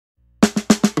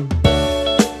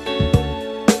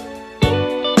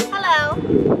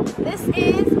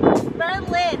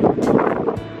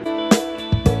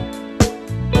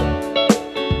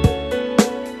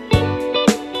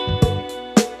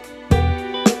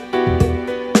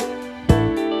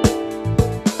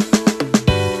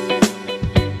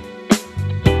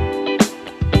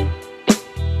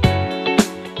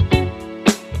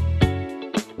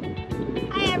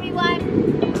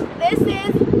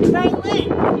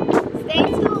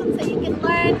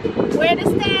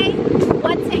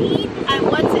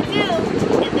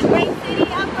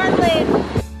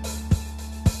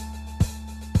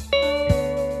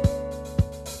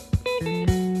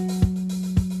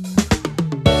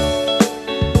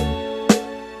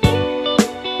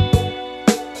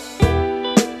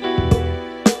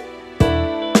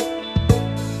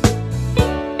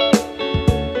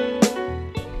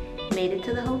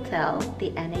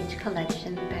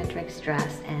collection,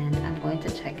 Friedrichstrasse, and I'm going to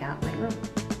check out my room.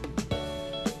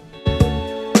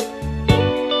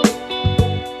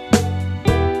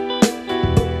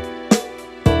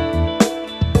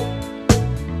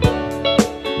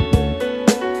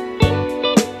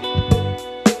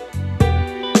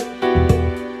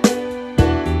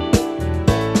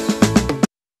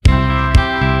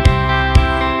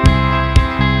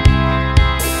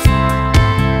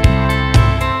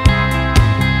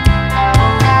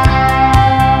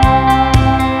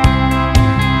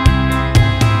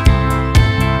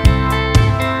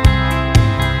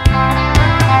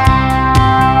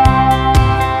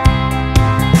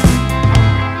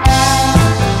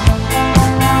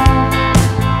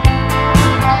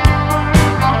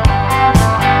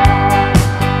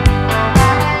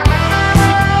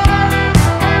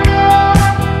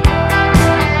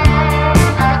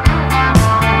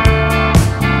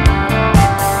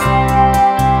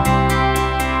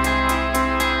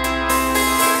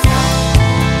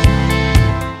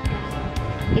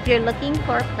 If you're looking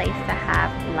for a place to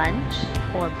have lunch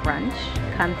or brunch,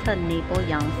 come to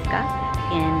Napoljonska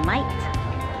in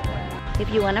Alte. If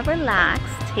you want to relax,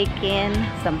 take in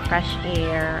some fresh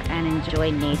air and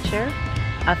enjoy nature,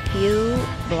 a few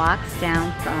blocks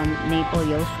down from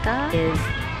Napoljonska is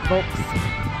Volks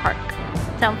Park.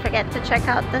 Don't forget to check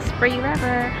out the Spree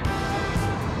River.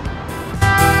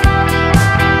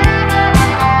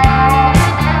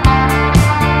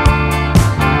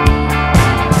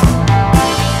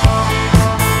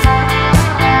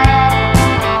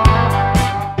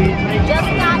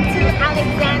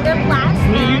 Alexanderplatz,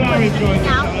 and we're checking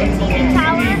out the TV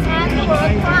tower and the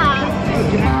world class.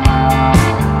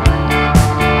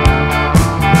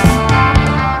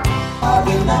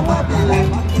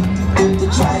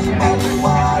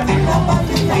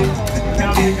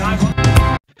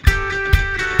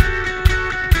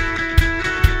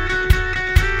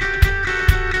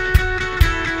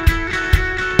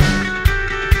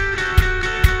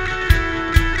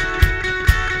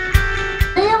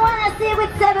 Do you want to see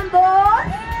with 7 balls?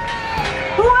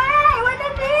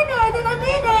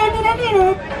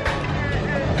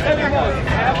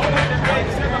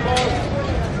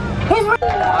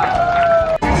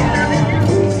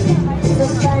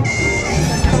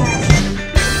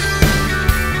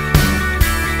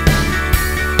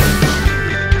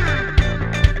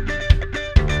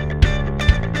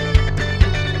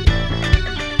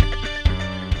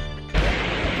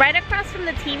 Right across from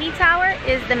the TV tower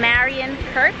is the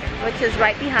MARIENKIRCHE, which is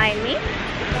right behind me,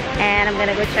 and I'm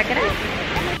gonna go check it out.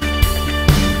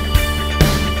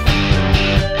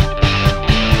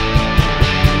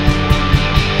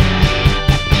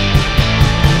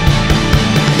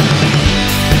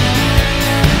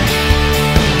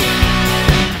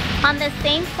 On the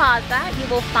same plaza, you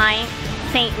will find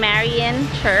St. Marian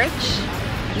Church.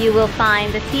 You will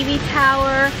find the TV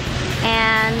tower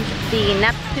and the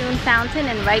Neptune fountain,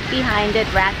 and right behind it,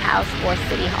 Rathaus or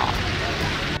City Hall.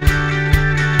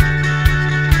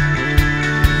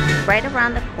 Right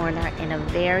around the corner in a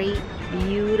very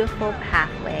beautiful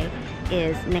pathway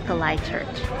is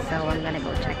NIKOLAIKIRCHE. So I'm gonna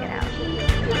go check it out.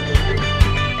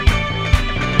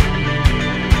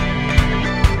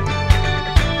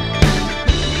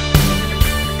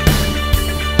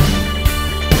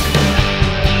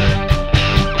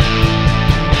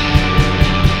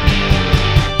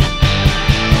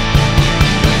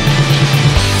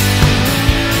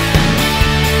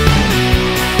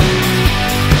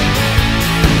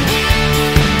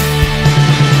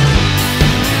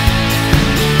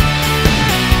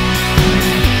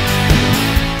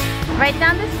 Right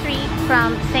down the street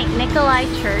from St. Nikolai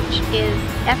Church is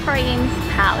Ephraim's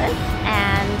Palace,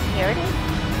 and here it is.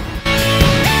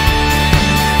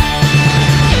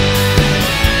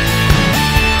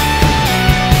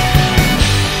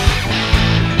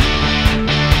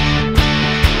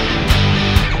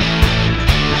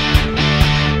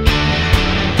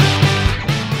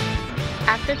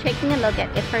 After taking a look at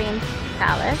Ephraim's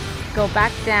Palace, go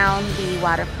back down the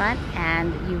waterfront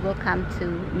and you will come to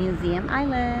Museum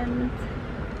Island.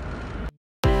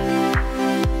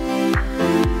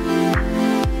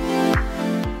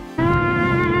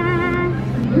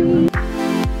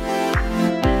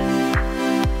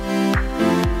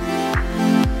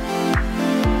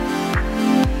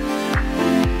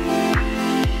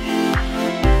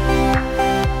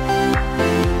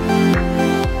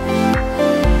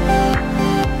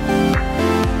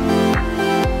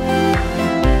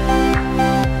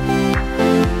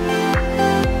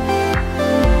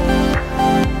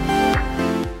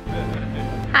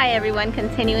 Everyone,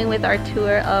 continuing with our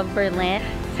tour of Berlin.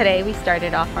 Today we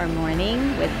started off our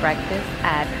morning with breakfast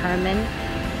at Hermann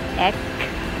Eck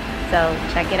So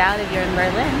check it out if you're in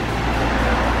Berlin.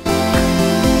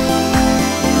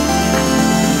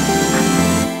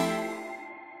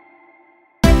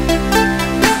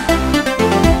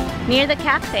 Near the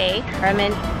cafe,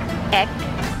 Hermann Eck,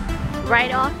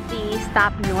 right off the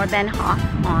stop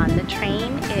Norbenhof on the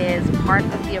train is part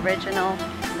of the original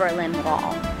Berlin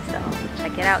Wall. So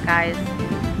check it out, guys.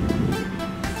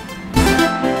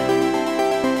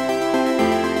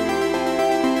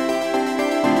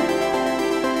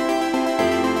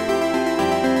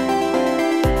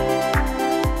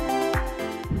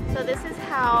 So this is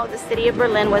how the city of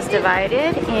Berlin was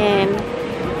divided in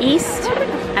east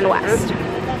and west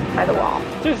by the wall.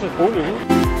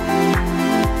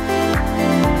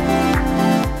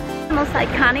 The most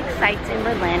iconic sites in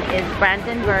Berlin is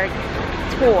Brandenburg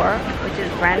Tor, which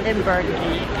is Brandenburg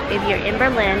Gate. If you're in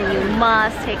Berlin, you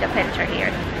must take a picture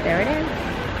here. There it is.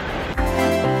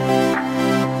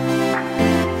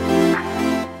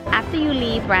 After you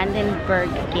leave Brandenburg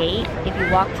Gate, if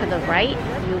you walk to the right,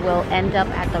 you will end up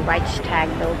at the Reichstag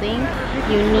building.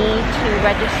 You need to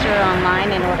register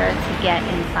online in order to get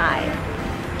inside.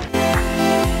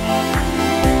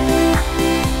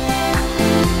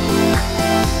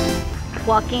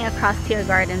 Walking across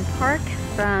Tiergarten Park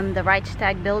from the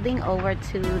Reichstag building over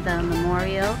to the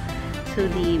memorial to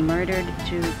the murdered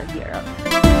Jews of Europe.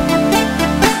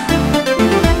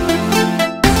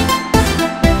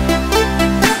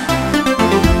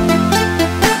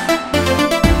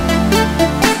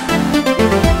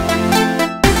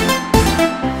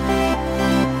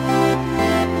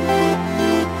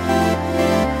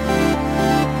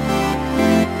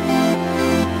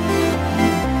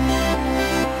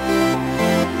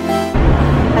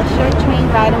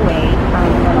 Right away from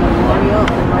the memorial of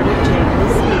the murdered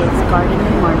Jews is Garden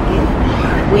and Market,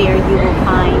 where you will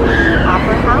find the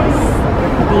Opera House,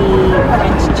 the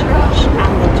French Church,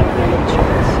 and the Jubilee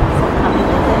Church. So come and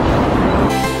visit.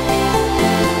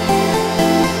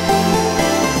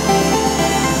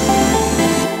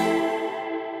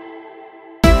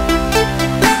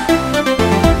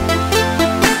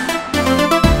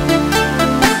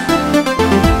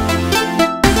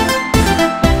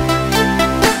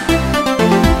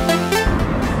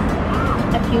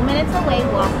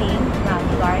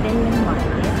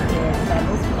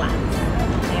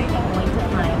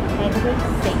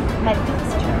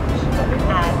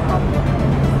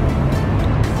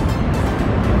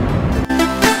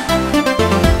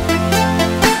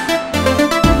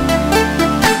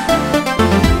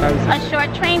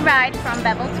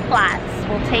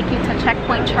 Will take you to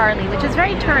Checkpoint Charlie, which is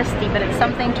very touristy, but it's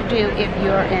something to do if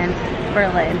you're in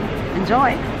Berlin.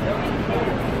 Enjoy!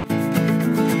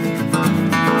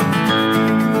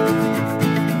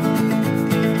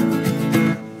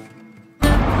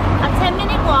 A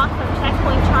 10-minute walk from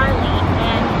Checkpoint Charlie,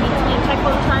 and between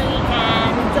Checkpoint Charlie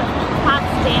and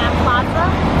Potsdam Plaza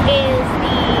is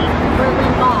the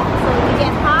Berlin Mall. So if you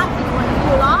get hot and you want to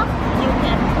cool off, you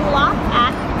can cool off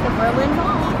at the Berlin Mall.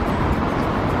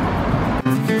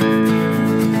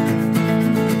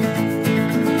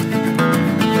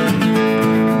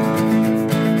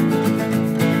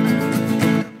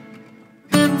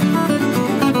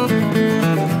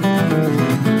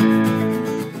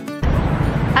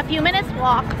 A few minutes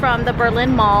walk from the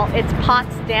Berlin Mall, it's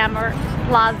Potsdamer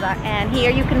Plaza, and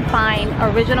here you can find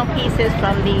original pieces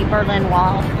from the Berlin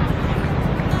Wall.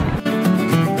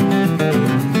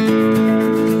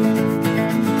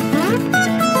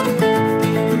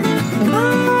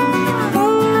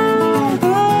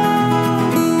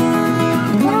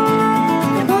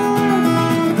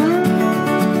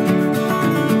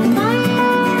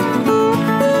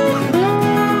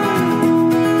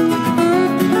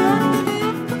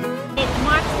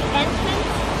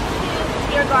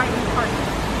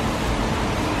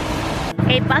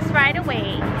 A bus ride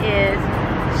away is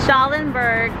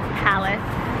Schallenberg Palace.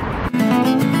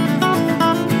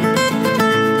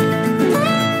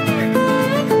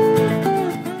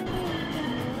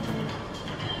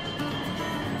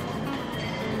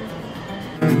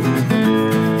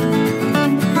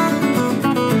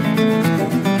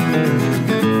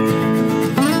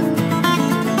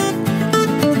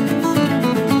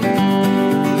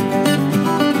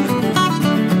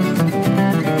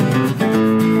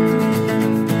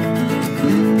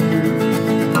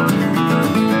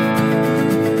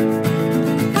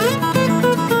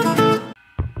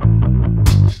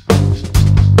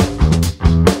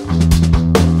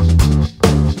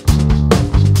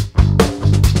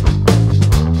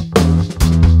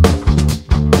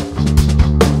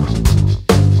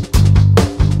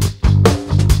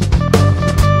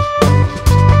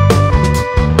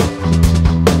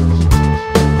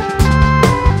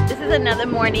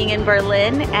 in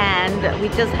Berlin, and we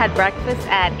just had breakfast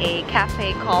at a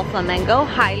cafe called Flamingo.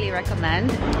 Highly recommend.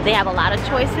 They have a lot of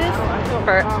choices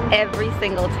for every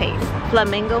single taste.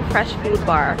 Flamingo Fresh Food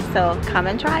Bar, so come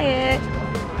and try it.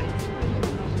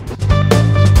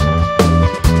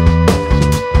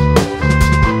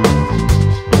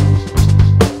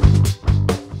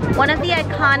 One of the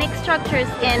iconic structures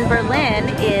in Berlin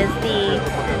is the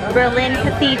Berlin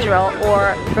Cathedral,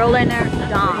 or Berliner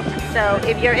Dom. So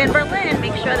if you're in Berlin,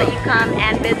 make sure that you come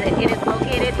and visit. It is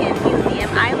located in Museum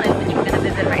Island, which we're going to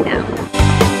visit right now.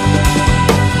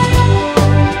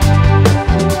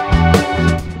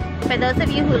 For those of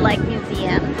you who like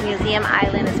museums, Museum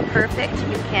Island is perfect.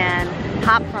 You can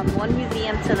hop from one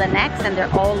museum to the next, and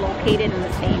they're all located in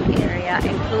the same area,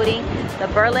 including the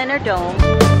Berliner Dome.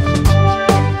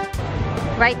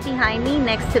 Right behind me,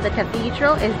 next to the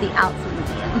cathedral, is the Alte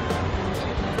Museum.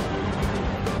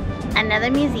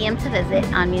 Another museum to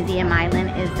visit on Museum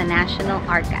Island is the National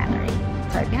Art Gallery.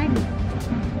 It's right behind me.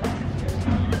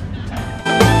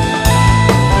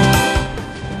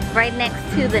 Right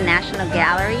next to the National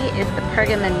Gallery is the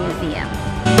Pergamon Museum.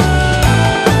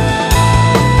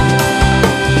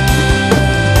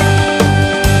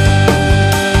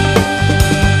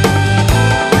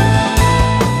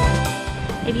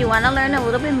 If you want to learn a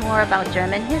little bit more about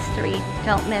German history,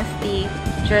 don't miss the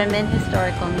German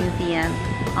Historical Museum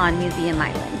on Museum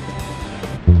Island.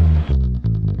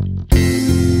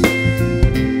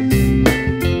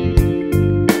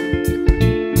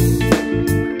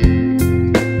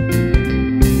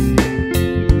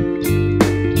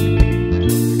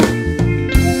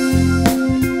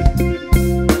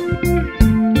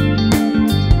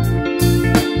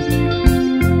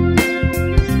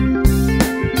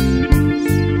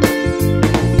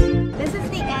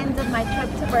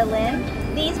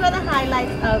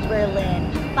 Of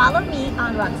Berlin. Follow me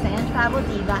on Roxanne Travel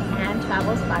Diva and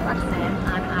Travels by Roxanne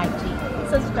on IG.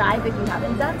 Subscribe if you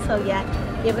haven't done so yet.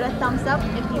 Give it a thumbs up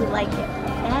if you like it.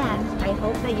 And I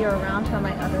hope that you're around for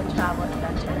my other travel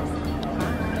adventures.